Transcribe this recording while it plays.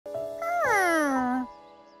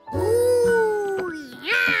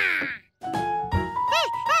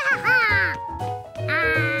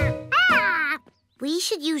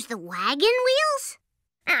should use the wagon wheels?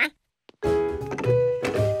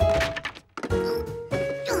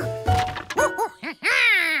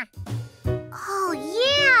 Oh,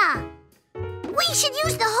 yeah! We should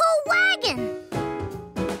use the whole wagon!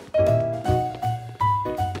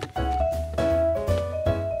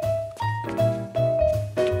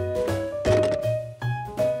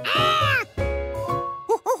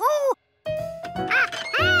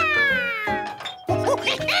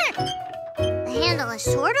 The handle is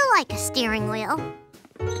sort of like a steering wheel.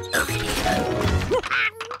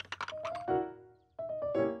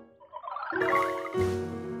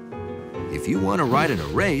 If you want to ride in a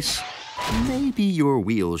race, maybe your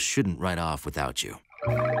wheels shouldn't ride off without you.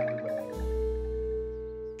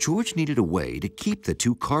 George needed a way to keep the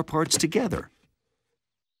two car parts together.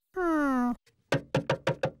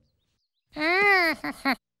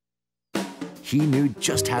 He knew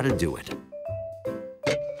just how to do it.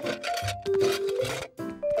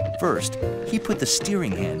 First, he put the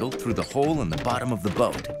steering handle through the hole in the bottom of the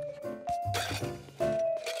boat.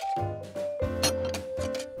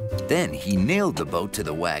 Then he nailed the boat to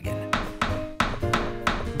the wagon.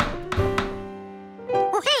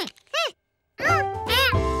 We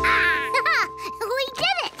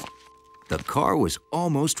did it! The car was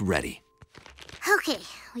almost ready. Okay,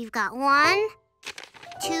 we've got 1,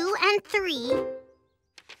 2, and 3.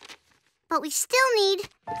 But we still need...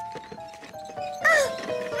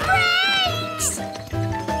 brakes!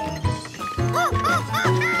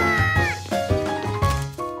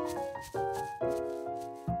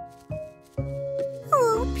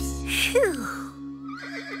 Oops. Phew.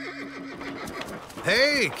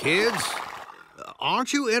 Hey, kids.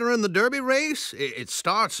 Aren't you entering the derby race? It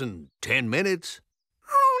starts in 10 minutes.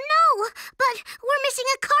 Oh, no! But we're missing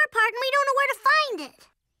a car part and we don't know where to find it.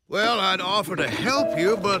 Well, I'd offer to help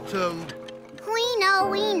you, but,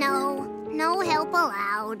 We know. No help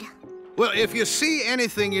allowed. Well, if you see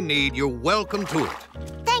anything you need, you're welcome to it.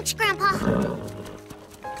 Thanks, Grandpa.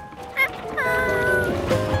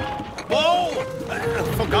 Whoa! I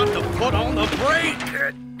forgot to put on the brake.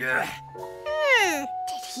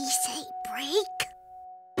 Did he say brake?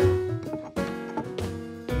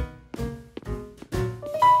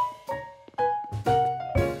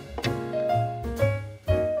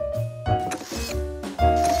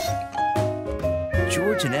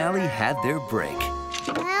 George and Allie had their break.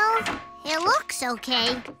 Well, it looks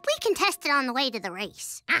okay. We can test it on the way to the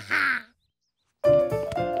race.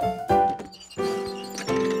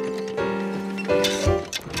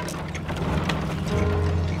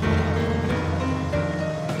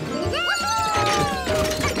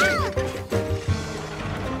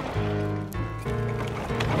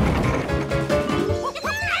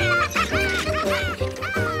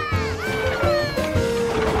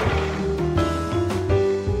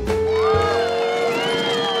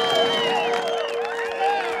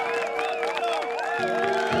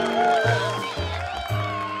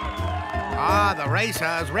 The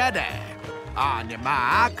racer's ready. On your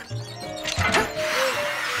mark.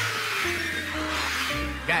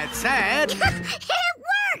 Get set. It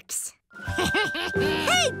works!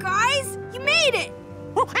 Hey, guys! You made it!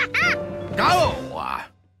 Go! And we're off.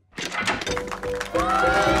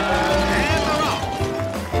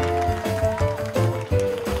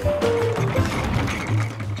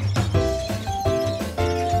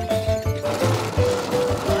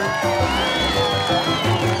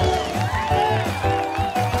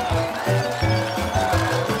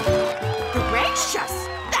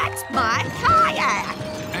 That's my kayak!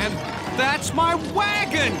 And that's my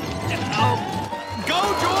wagon! Go,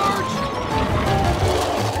 George!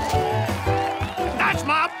 That's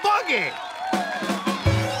my buggy!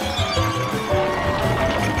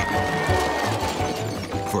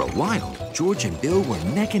 For a while, George and Bill were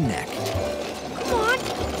neck and neck. Come on!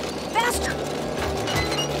 Faster!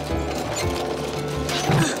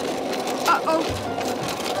 Uh-oh!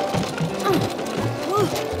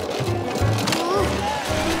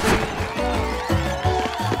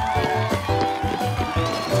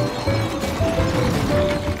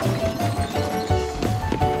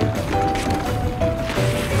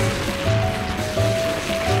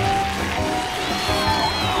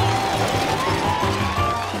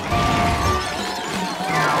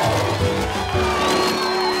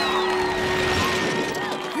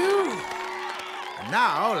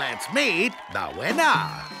 Now let's meet the winner,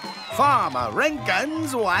 Farmer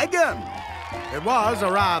Rinkin's wagon. It was a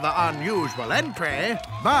rather unusual entry,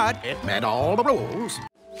 but it met all the rules.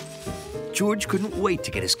 George couldn't wait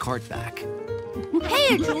to get his cart back.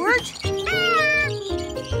 Hey, George!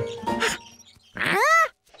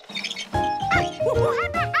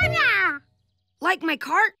 Like my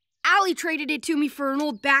cart? Allie traded it to me for an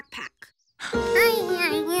old backpack.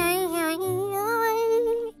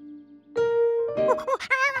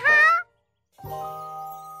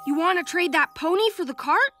 You want to trade that pony for the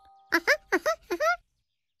cart?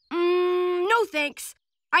 No thanks.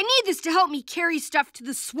 I need this to help me carry stuff to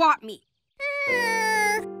the swap meet.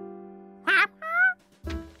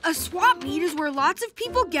 A swap meet is where lots of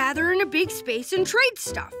people gather in a big space and trade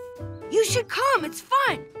stuff. You should come, it's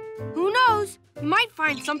fun. Who knows? You might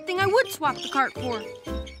find something I would swap the cart for.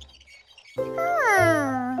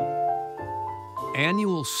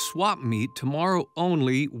 Annual swap meet tomorrow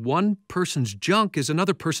only. One person's junk is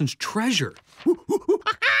another person's treasure.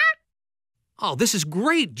 Oh, this is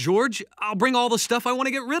great, George. I'll bring all the stuff I want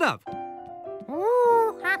to get rid of.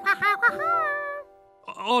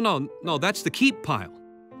 Oh, no, that's the keep pile.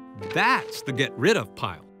 That's the get rid of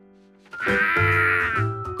pile.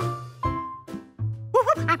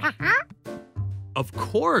 Of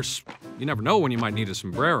course. You never know when you might need a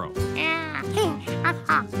sombrero.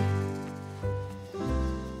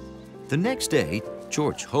 The next day,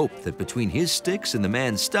 George hoped that between his sticks and the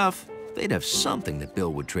man's stuff, they'd have something that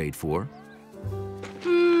Bill would trade for.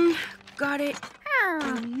 Got it.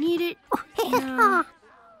 Need it. No.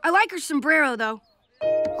 I like her sombrero, though.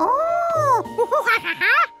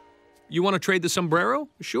 You want to trade the sombrero?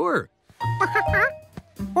 Sure.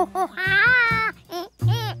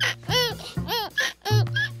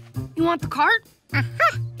 You want the cart?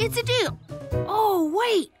 It's a deal. Oh,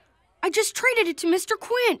 wait. I just traded it to Mr.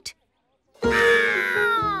 Quint.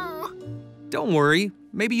 Don't worry.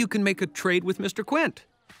 Maybe you can make a trade with Mr. Quint.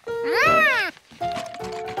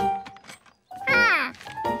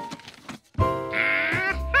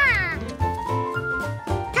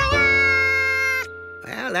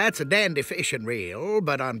 Well, that's a dandy fishing reel,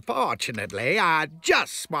 but unfortunately, I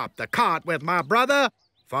just swapped the cart with my brother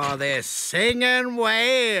for this singing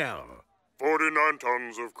whale. 49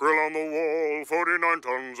 tons of krill on the wall, 49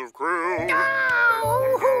 tons of krill.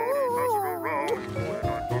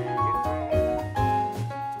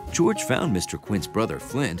 George found Mr. Quint's brother,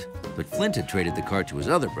 Flint, but Flint had traded the cart to his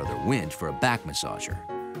other brother, Wint, for a back massager.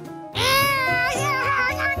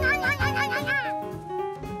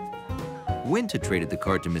 Wint had traded the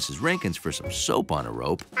cart to Mrs. Rankins for some soap on a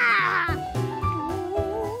rope.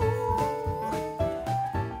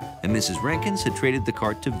 And Mrs. Rankins had traded the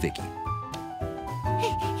cart to Vicky.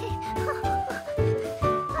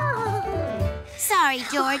 Sorry,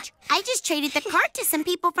 George. I just traded the cart to some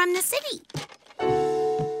people from the city.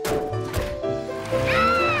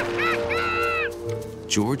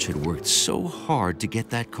 George had worked so hard to get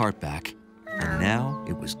that cart back, and now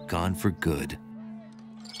it was gone for good.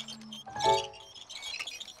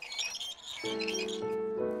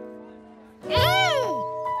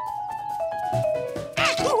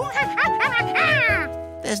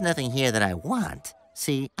 There's nothing here that I want.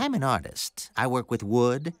 See, I'm an artist. I work with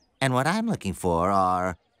wood, and what I'm looking for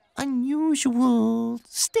are unusual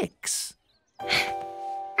sticks.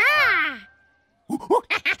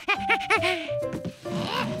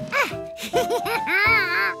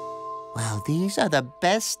 Well, these are the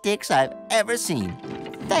best sticks I've ever seen.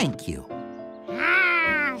 Thank you.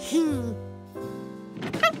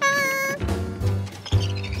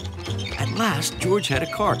 At last, George had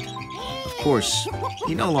a cart. Of course,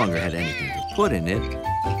 he no longer had anything to put in it,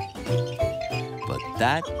 but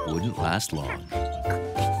that wouldn't last long.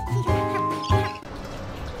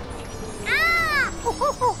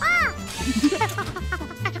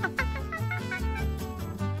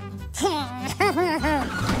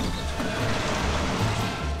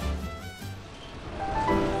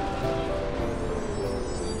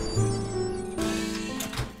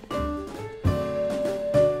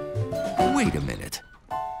 Wait a minute.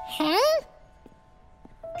 Huh?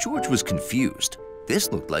 George was confused.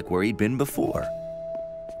 This looked like where he'd been before.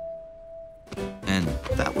 And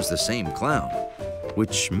that was the same clown,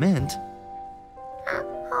 which meant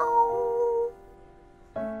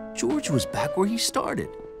George was back where he started.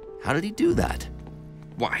 How did he do that?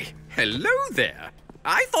 Why, hello there.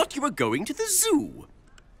 I thought you were going to the zoo.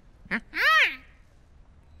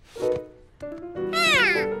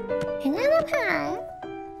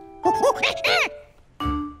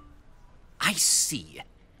 I see.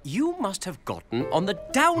 You must have gotten on the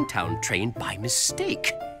downtown train by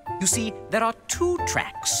mistake. You see, there are two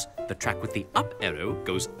tracks. The track with the up arrow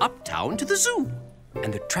goes uptown to the zoo,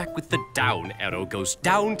 and the track with the down arrow goes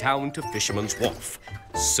downtown to Fisherman's Wharf.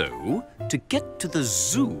 So, to get to the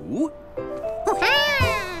zoo...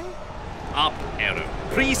 Up arrow,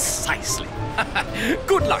 precisely.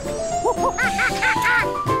 Good luck.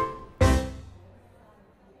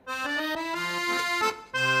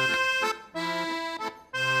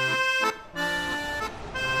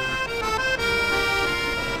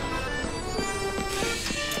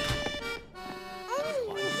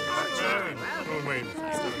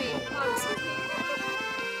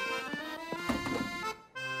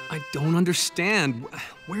 don't understand.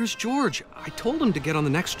 Where's George? I told him to get on the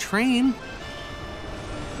next train.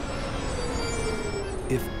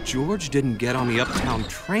 If George didn't get on the uptown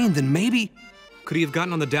train, then maybe... Could he have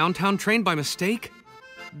gotten on the downtown train by mistake?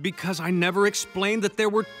 Because I never explained that there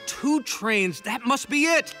were 2 trains. That must be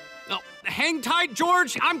it. Oh, hang tight,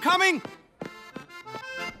 George. I'm coming.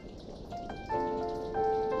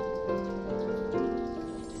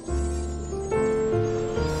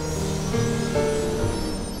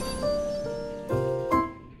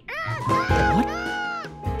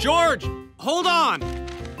 What? George, hold on.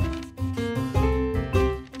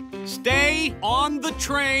 Stay on the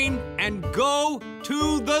train and go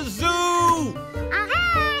to the zoo.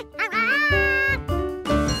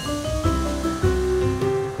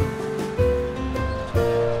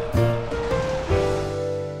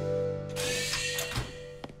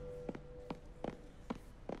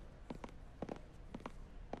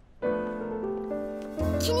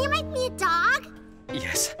 Can you make me a dog?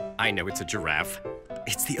 Yes, I know it's a giraffe.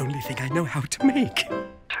 It's the only thing I know how to make.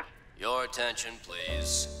 Your attention,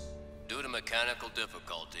 please. Due to mechanical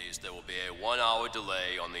difficulties, there will be a 1-hour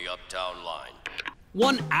delay on the Uptown line.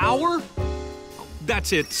 1 hour? Oh,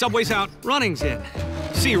 that's it. Subway's out. Running's in.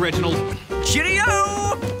 See you, Reginald.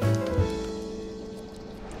 Cheerio!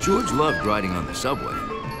 George loved riding on the subway,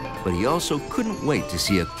 but he also couldn't wait to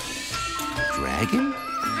see a dragon?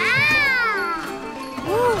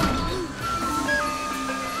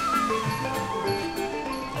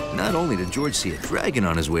 Not only did George see a dragon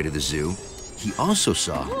on his way to the zoo, he also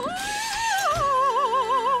saw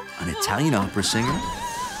an Italian opera singer,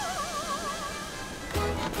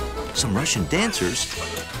 some Russian dancers,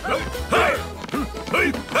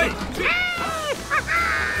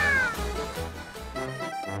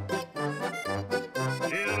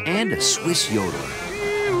 and a Swiss yodeler.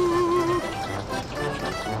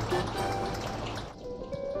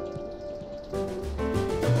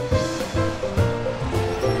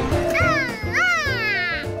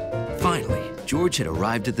 Finally, George had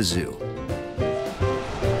arrived at the zoo.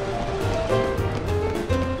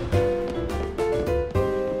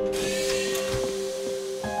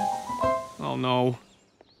 Oh, no.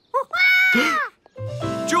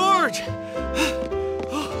 George!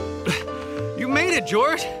 You made it,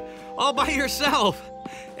 George. All by yourself.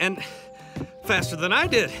 And faster than I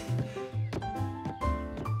did.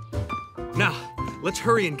 Now, let's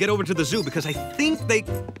hurry and get over to the zoo because I think they...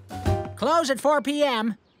 Close at 4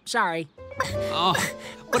 p.m. Sorry. Oh,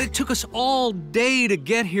 but it took us all day to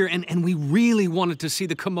get here, and we really wanted to see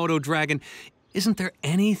the Komodo dragon. Isn't there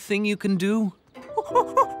anything you can do?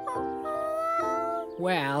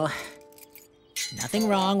 Well, nothing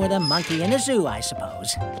wrong with a monkey in a zoo, I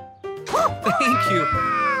suppose. Thank you.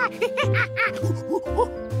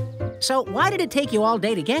 So why did it take you all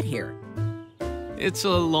day to get here? It's a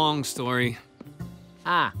long story.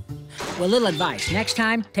 Ah, well, little advice. Next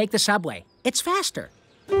time, take the subway. It's faster.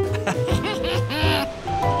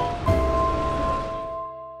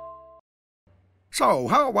 So,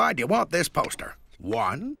 how wide do you want this poster?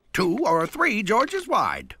 1, 2, or 3 Georges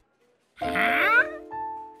wide?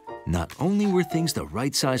 Not only were things the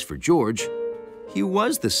right size for George, he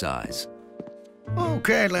was the size.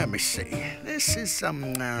 Okay, let me see. This is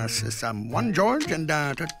 1 George, and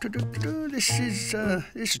this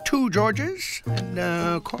is 2 Georges, and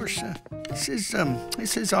of course this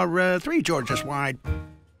is our 3 Georges wide.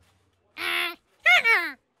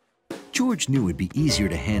 George knew it'd be easier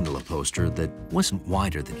to handle a poster that wasn't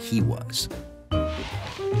wider than he was.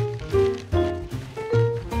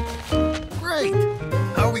 Great!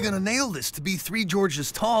 How are we gonna nail this to be 3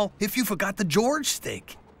 Georges tall if you forgot the George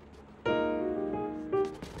stick?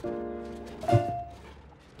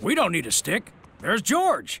 We don't need a stick. There's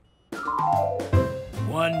George.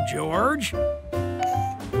 1 George.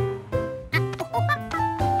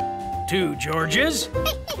 2 Georges.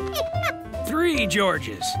 3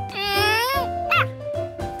 Georges.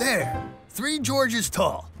 There, 3 Georges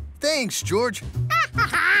tall. Thanks, George.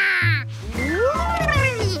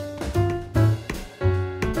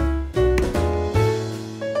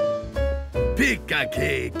 Pick a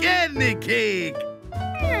cake, any cake.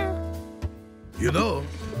 You know,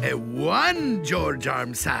 a 1 George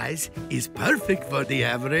arm size is perfect for the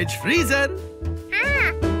average freezer.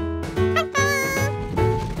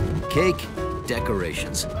 Cake,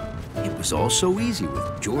 decorations. It was all so easy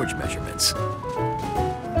with George measurements.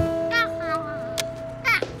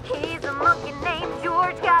 He's a monkey named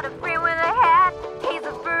George, got a friend with a hat. He's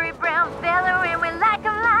a furry brown fella and we like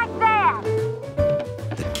him like that.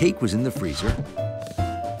 The cake was in the freezer.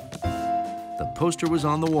 The poster was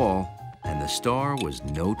on the wall, and the star was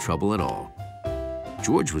no trouble at all.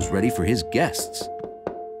 George was ready for his guests.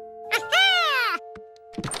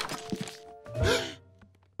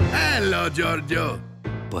 now, Giorgio.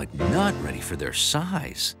 But not ready for their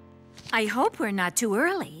size. I hope we're not too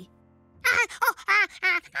early.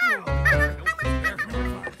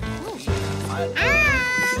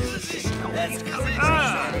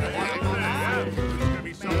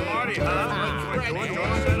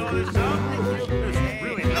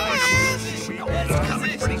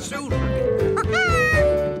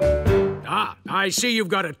 Ah, I see you've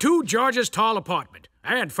got a 2 Georges tall apartment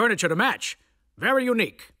and furniture to match. Very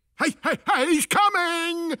unique. Hey, he's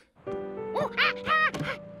coming!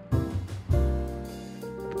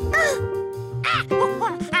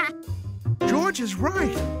 George is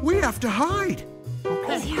right. We have to hide.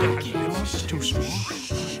 It's too small.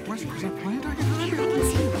 Was that plant I can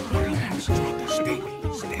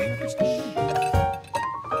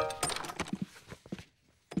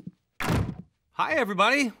Hi,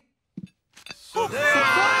 everybody.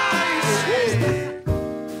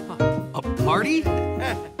 A party?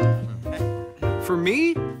 For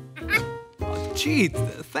me? Oh, gee,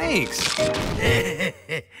 thanks.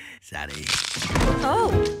 Sorry.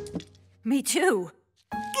 Oh, me too.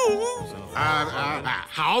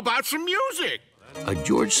 How about some music? A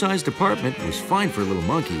George-sized apartment was fine for little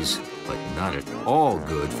monkeys, but not at all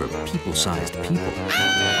good for people-sized people.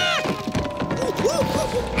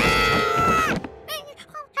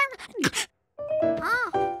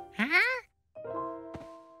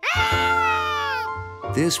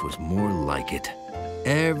 This was more like it.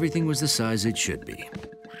 Everything was the size it should be.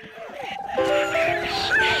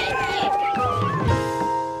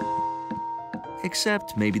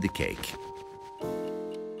 Except maybe the cake.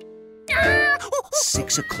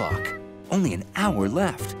 6 o'clock. Only an hour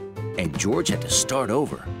left. And George had to start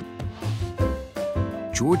over.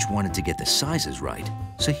 George wanted to get the sizes right,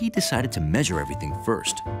 so he decided to measure everything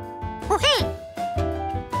first.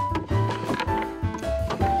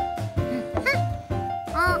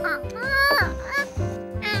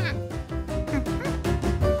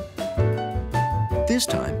 This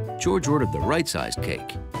time, George ordered the right-sized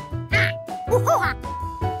cake.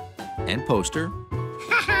 And poster.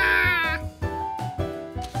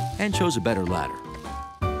 And chose a better ladder.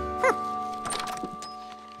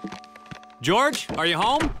 George, are you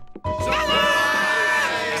home?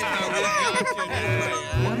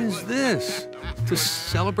 What is this? To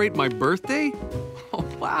celebrate my birthday? Oh,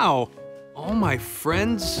 wow. All my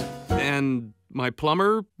friends and my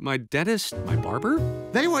plumber, my dentist, my barber?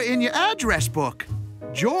 They were in your address book.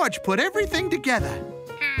 George put everything together.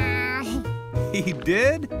 He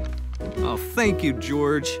did? Oh, thank you,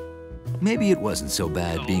 George. Maybe it wasn't so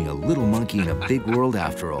bad being a little monkey in a big world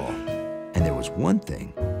after all. And there was one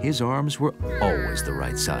thing his arms were always the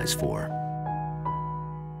right size for.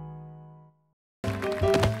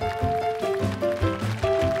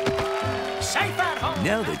 Safe at home.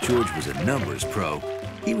 Now that George was a numbers pro,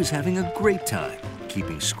 he was having a great time,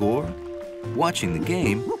 keeping score, watching the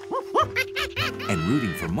game, and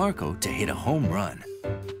rooting for Marco to hit a home run.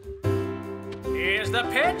 Here's the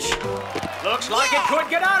pitch. Looks like it could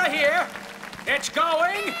get out of here. It's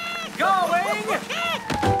going.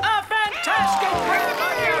 A fantastic grab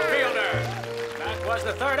by the outfielder. That was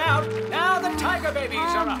the third out. Now the Tiger babies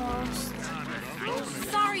are up.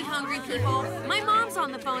 Sorry, hungry people. My mom's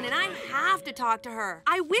on the phone and I have to talk to her.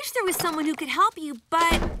 I wish there was someone who could help you,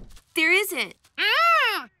 but there isn't.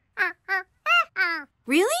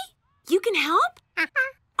 Really? You can help?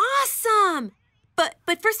 Awesome! But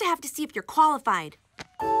first I have to see if you're qualified.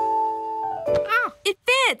 It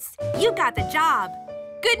fits! You got the job.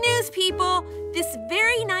 Good news, people. This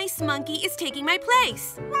very nice monkey is taking my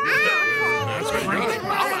place.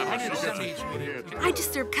 I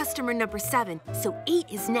just served customer number 7, so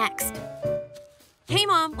 8 is next. Hey,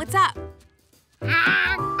 Mom, what's up?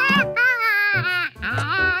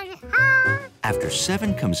 After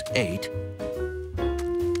 7 comes 8,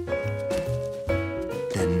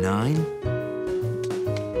 then 9,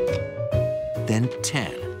 then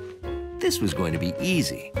 10. This was going to be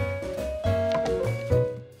easy.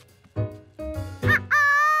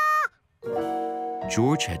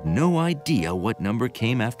 George had no idea what number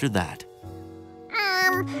came after that.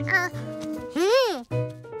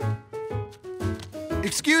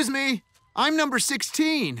 Excuse me, I'm number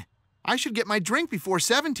 16. I should get my drink before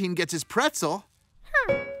 17 gets his pretzel.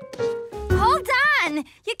 Hold on!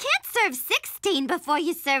 You can't serve 16 before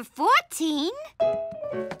you serve 14.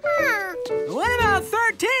 What about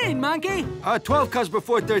 13, monkey? 12 comes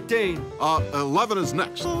before 13. 11 is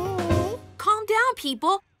next. Calm down,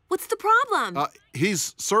 people. What's the problem?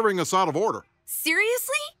 He's serving us out of order.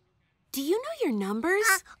 Seriously? Do you know your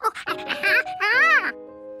numbers?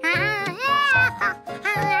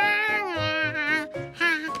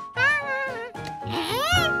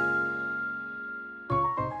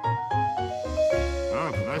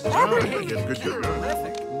 Nice job.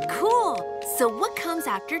 Good. Cool. So what comes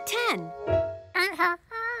after 10?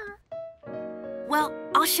 Well,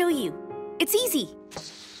 I'll show you. It's easy.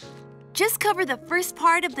 Just cover the first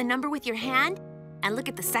part of the number with your hand and look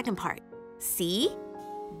at the second part. See?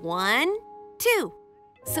 1, 2.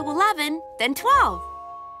 So 11, then 12.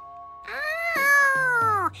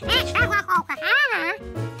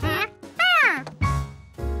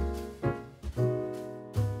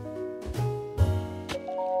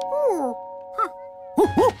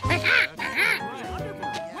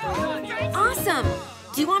 Awesome!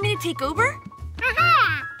 Do you want me to take over?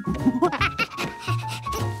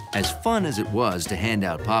 As fun as it was to hand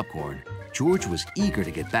out popcorn, George was eager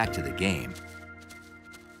to get back to the game.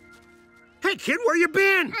 Hey, kid, where you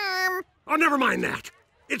been? Oh, never mind that.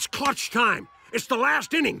 It's clutch time. It's the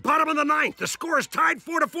last inning, bottom of the ninth. The score is tied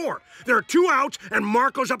 4-4. There are 2 outs, and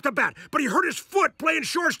Marco's up to bat. But he hurt his foot playing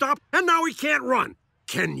shortstop, and now he can't run.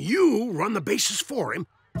 Can you run the bases for him?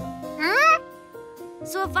 Huh?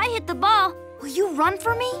 So if I hit the ball, will you run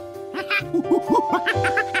for me?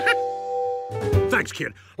 Thanks,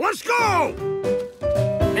 kid. Let's go!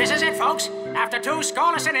 This is it, folks. After 2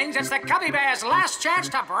 scoreless innings, it's the Cubby Bears' last chance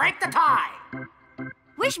to break the tie.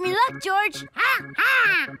 Wish me luck, George.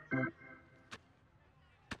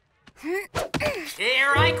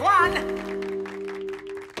 Strike 1.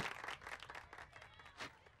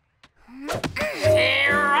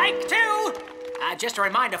 Strike 2. Just a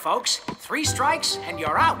reminder, folks. 3 strikes and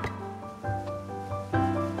you're out.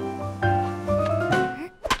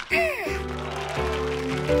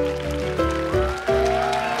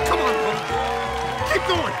 Come on, Marco. Keep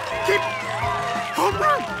going. Keep... Home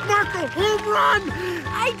run! Marco, home run!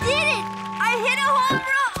 I did it! I hit a home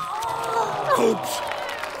run! Oops.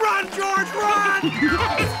 Run, George, run!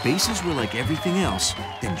 If bases were like everything else,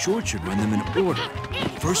 then George should run them in order.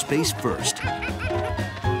 First base first,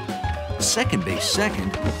 second base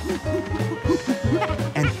second,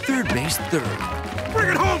 and third base third. Bring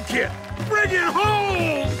it home, kid! Bring it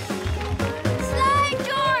home! Slide,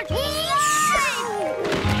 George!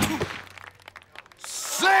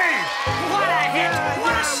 Slide! Save! What a hit!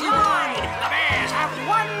 What a slide! The Bears have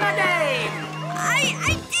won the game! I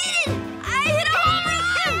did it! I hit a home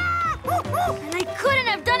run! And I couldn't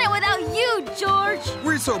have done it without you, George!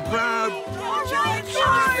 We're so proud.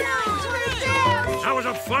 That was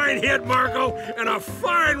a fine hit, Marco, and a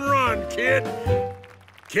fine run, kid.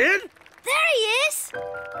 Kid? There he is!